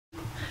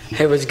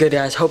Hey, what's good,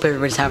 guys? Hope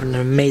everybody's having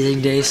an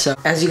amazing day. So,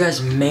 as you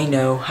guys may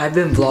know, I've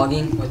been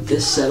vlogging with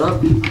this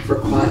setup for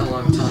quite a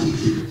long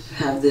time.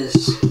 I have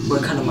this,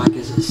 what kind of mic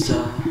is this?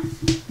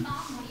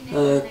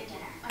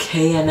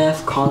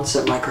 KNF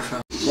concept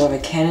microphone. So I have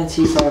a Canon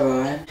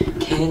T5i,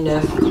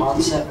 KNF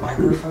concept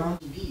microphone.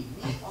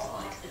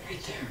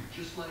 Right there.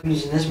 I've been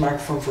using this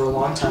microphone for a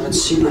long time.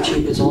 It's super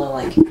cheap. It's only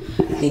like,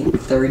 I think,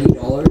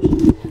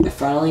 $30. I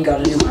finally got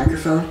a new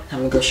microphone. I'm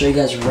gonna go show you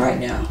guys right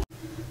now.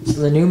 So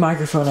the new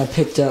microphone I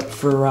picked up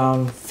for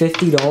around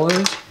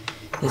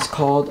 $50 is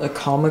called a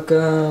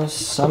Comica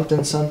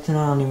something, I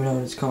don't even know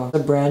what it's called. The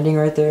branding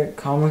right there,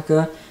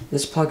 Comica.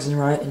 This plugs in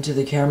right into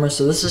the camera.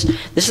 So this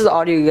is the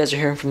audio you guys are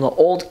hearing from the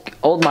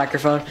old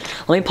microphone.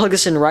 Let me plug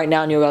this in right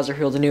now and you guys will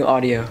hear the new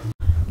audio.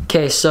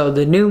 Okay, so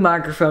the new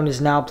microphone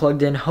is now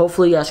plugged in.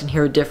 Hopefully you guys can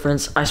hear a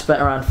difference. I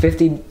spent around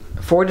 $40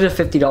 to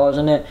 $50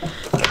 on it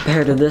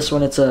compared to this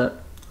one. It's a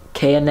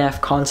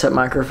KNF concept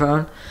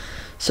microphone.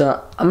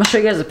 So I'm gonna show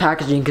you guys the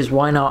packaging because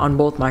why not on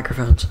both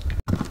microphones.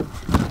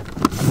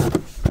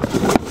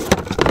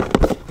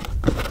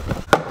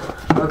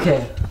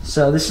 Okay,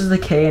 so this is the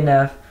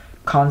KNF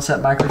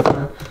concept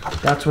microphone.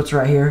 That's what's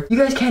right here. You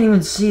guys can't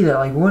even see that.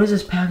 Like, what is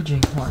this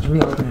packaging? Watch, let me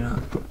open it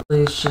up.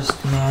 It's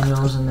just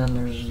manuals and then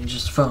there's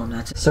just foam.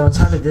 That's it. So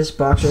inside of this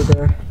box right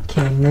there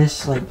came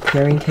this like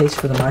carrying case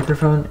for the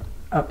microphone.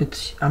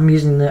 I'm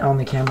using it on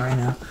the camera right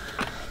now.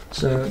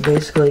 So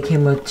basically it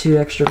came with 2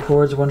 extra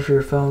cords, one for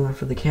your phone, one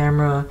for the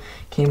camera.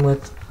 Came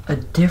with a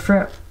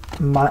different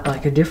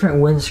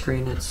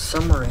windscreen. It's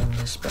somewhere in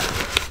this bag.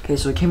 Okay,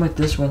 so it came with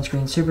this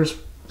windscreen, super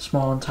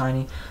small and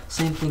tiny.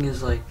 Same thing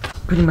as like,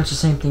 pretty much the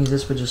same thing as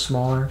this, but just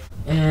smaller.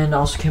 And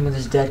also came with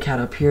this dead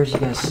cat up here, as you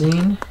guys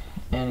seen.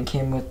 And it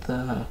came with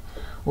the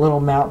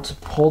little mount to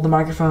hold the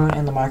microphone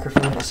and the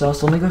microphone itself.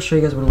 So let me go show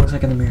you guys what it looks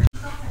like in the mirror.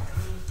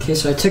 Okay,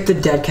 so I took the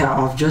dead cat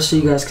off just so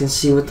you guys can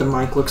see what the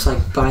mic looks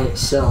like by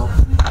itself.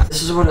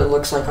 This is what it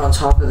looks like on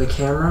top of the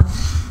camera.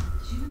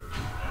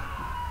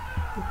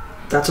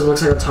 That's what it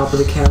looks like on top of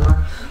the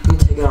camera. Let me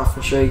take it off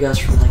and show you guys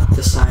from like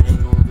the side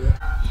angle of it.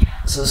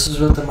 So this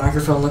is what the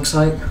microphone looks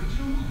like.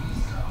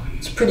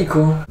 It's pretty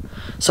cool.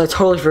 So I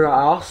totally forgot,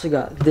 I also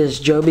got this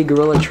Joby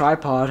Gorilla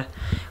tripod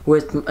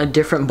with a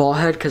different ball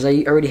head because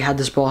I already had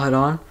this ball head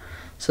on.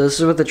 So this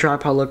is what the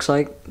tripod looks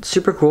like.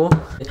 Super cool.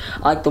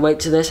 I like the weight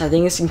to this. I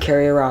think this can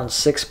carry around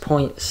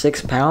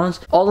 6.6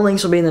 pounds. All the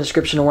links will be in the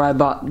description of where I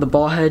bought the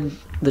ball head,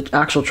 the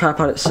actual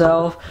tripod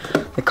itself,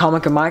 the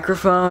Comica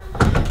microphone.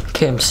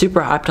 Okay, I'm super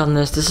hyped on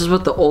this. This is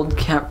what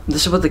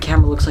the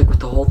camera looks like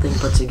with the whole thing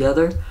put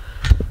together.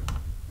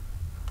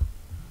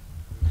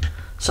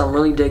 So I'm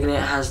really digging it.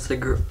 It has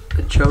the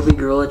Joby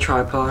Gorilla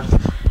tripod.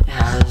 It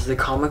has the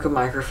Comica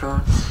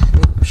microphone.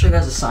 I'll show you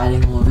guys the side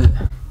angle of it.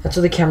 That's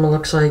what the camera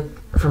looks like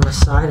from a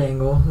side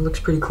angle. It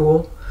looks pretty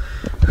cool.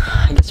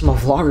 I guess I'm a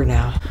vlogger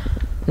now.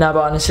 Now,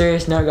 but on a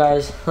serious note,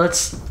 guys,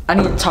 I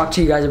need to talk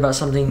to you guys about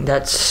something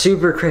that's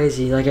super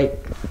crazy. Like, I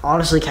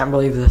honestly can't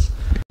believe this.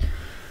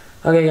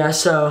 Okay, guys,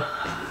 so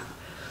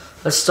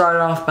let's start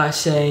off by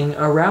saying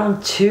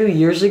around 2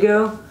 years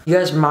ago, you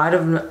guys might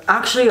have,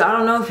 actually, I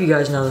don't know if you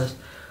guys know this.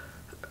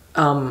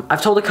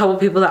 I've told a couple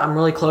people that I'm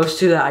really close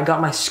to that I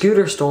got my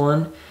scooter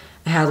stolen.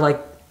 It had like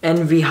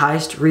NV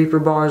Heist Reaper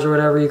bars or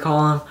whatever you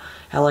call them.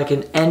 Had like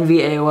an NV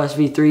AOS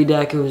V3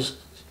 deck. It was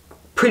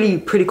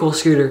pretty cool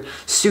scooter,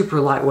 super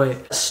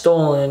lightweight.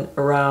 Stolen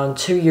around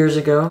 2 years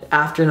ago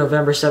after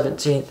November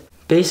 17th.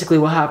 Basically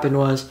what happened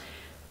was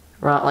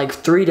around like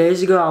 3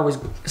 days ago I was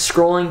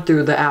scrolling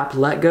through the app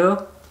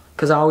Letgo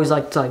because I always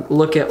like to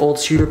look at old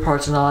scooter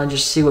parts and all and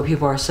just see what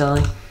people are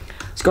selling.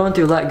 I was going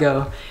through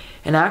Letgo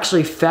and I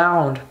actually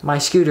found my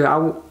scooter.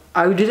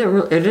 I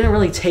didn't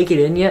really take it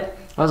in yet.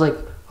 I was like,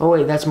 oh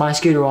wait, that's my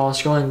scooter while I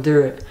was scrolling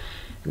through it.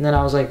 And then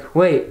I was like,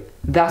 wait,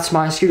 that's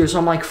my scooter. So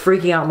I'm like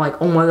freaking out. I'm like,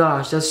 oh my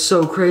gosh, that's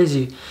so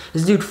crazy.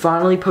 This dude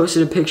finally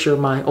posted a picture of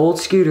my old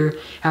scooter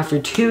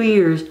after 2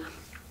 years.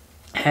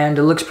 And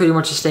it looks pretty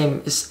much the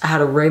same. It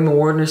had a Raymond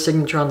Wardner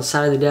signature on the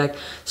side of the deck.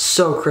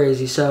 So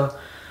crazy. So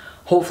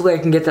hopefully I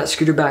can get that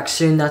scooter back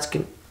soon.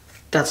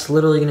 That's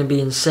literally going to be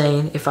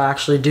insane if I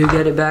actually do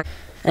get it back.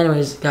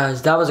 Anyways,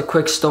 guys, that was a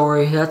quick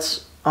story.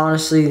 That's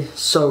honestly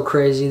so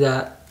crazy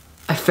that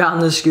I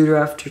found this scooter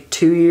after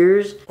 2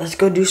 years. Let's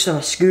go do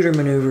some scooter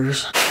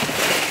maneuvers.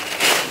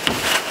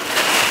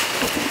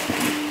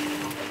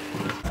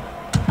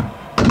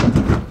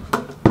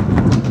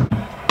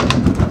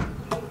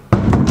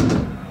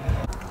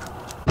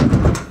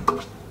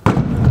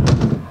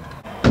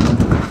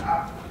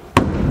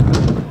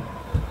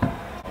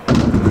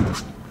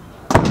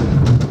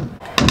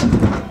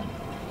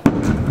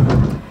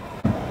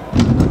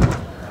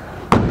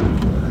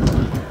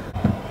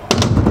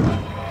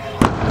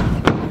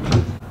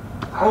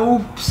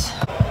 Oops.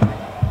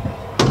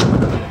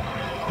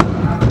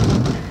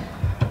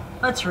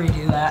 Let's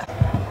redo that.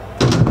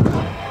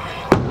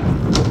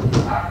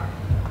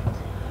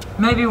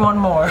 Maybe one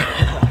more.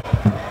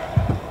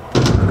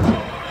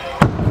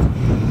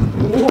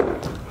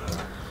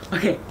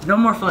 Okay, no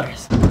more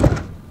flares.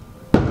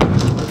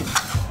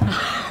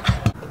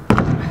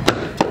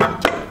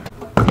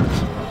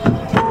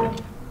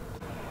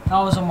 That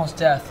was almost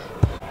death.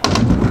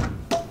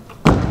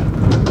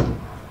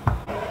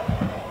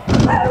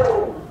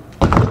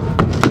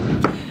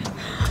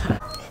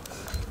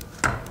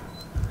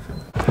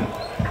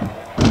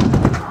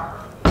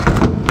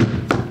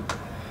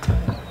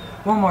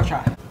 One more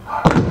try.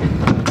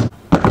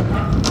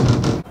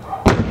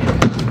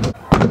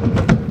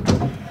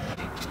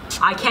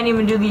 I can't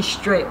even do these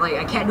straight. Like,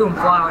 I can't do them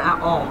flat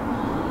at all.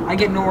 I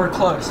get nowhere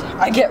close.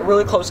 I get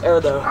really close air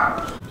though.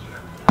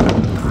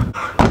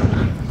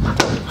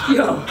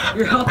 Yo,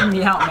 you're helping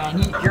me out, man.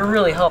 You're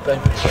really helping.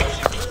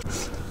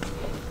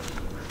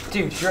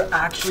 Dude, you're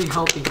actually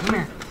helping. Come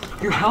here.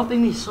 You're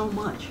helping me so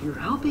much. You're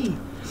helping. You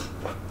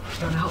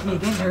wanna help me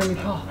again? Here we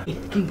go.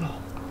 Give me the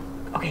ball.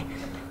 Okay,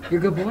 you're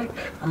a good boy.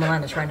 I'm gonna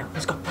land this right now.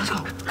 Let's go. Let's go.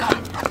 Come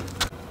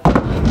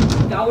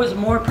on. That was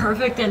more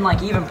perfect than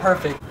like even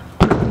perfect.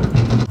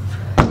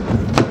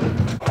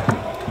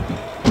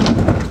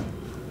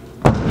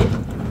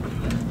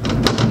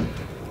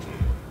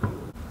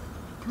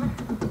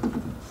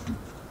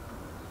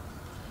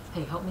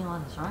 Hey, help me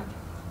land this, alright?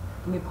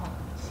 Give me a paw.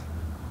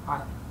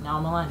 Alright, now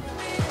I'm gonna land.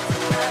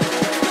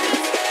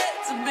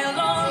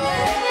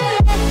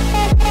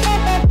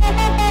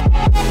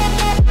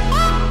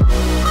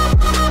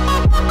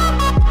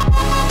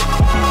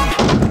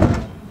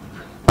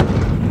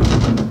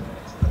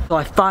 So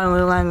I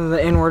finally landed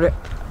the inward.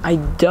 I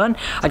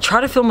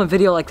tried to film a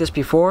video like this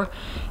before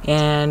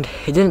and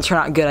it didn't turn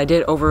out good. I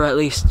did over at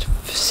least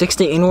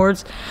 60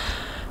 inwards.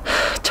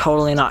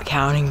 Totally not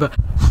counting, but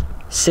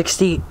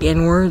 60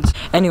 inwards.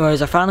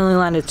 Anyways, I finally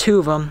landed 2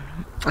 of them.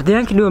 I think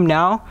I can do them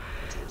now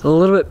a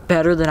little bit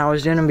better than I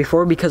was doing them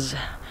before, because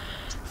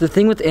the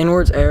thing with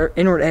inward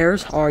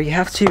airs are you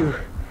have to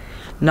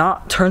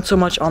not turn so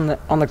much on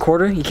the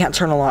quarter. You can't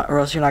turn a lot or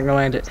else you're not gonna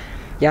land it.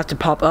 You have to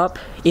pop up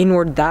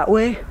inward that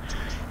way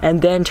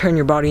and then turn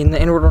your body, and the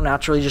inward will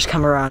naturally just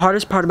come around. The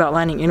hardest part about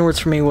landing inwards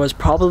for me was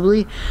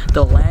probably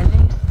the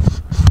landing.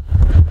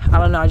 I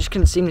don't know, I just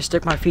couldn't seem to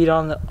stick my feet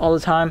on all the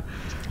time.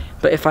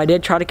 But if I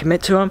did try to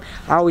commit to them,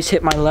 I always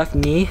hit my left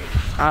knee.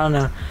 I don't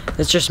know,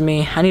 it's just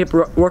me. I need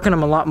to work on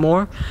them a lot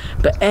more.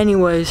 But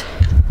anyways,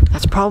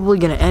 that's probably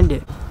gonna end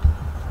it.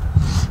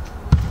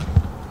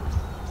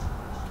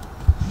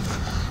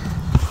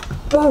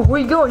 Whoa, where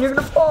you going? You're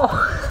gonna fall.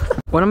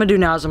 What I'm gonna do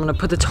now is I'm gonna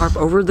put the tarp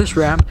over this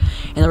ramp,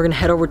 and then we're gonna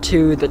head over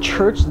to the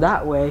church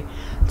that way,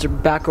 to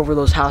back over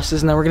those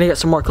houses, and then we're gonna get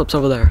some more clips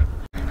over there.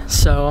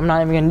 So I'm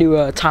not even gonna do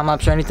a time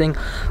lapse or anything.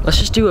 Let's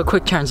just do a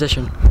quick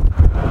transition.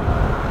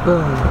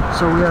 Boom.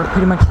 So we are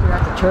pretty much here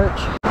at the church.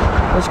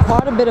 There's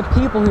quite a bit of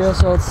people here,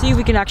 so let's see if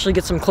we can actually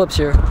get some clips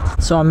here.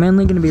 So I'm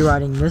mainly gonna be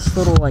riding this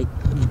little like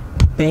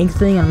bank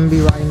thing, and I'm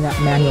gonna be riding that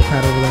manual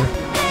pad over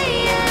there.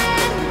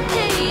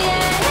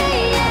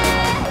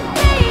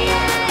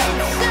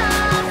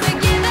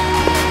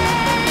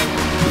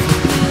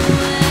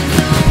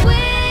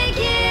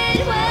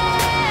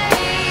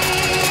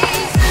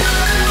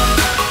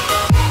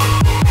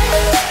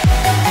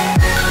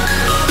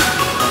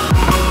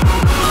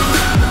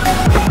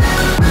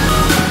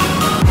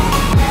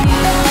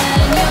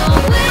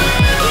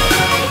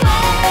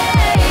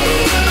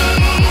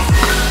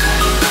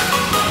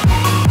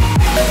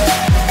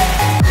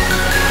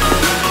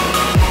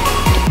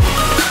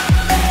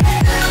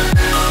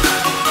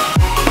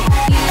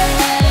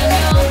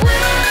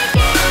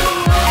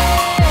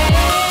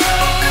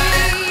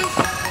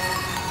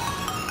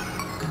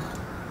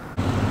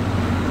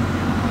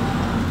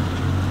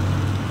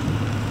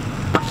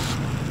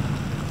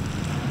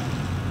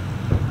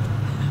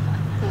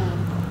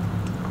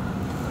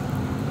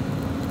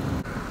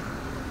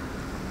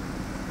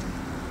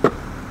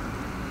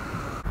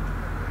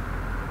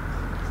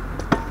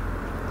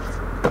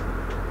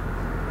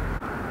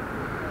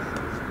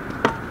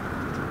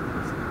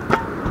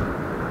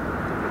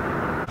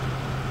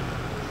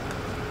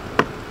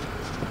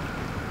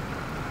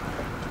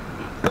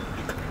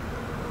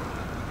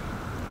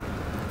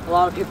 A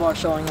lot of people are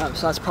showing up,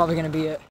 so that's probably gonna be it.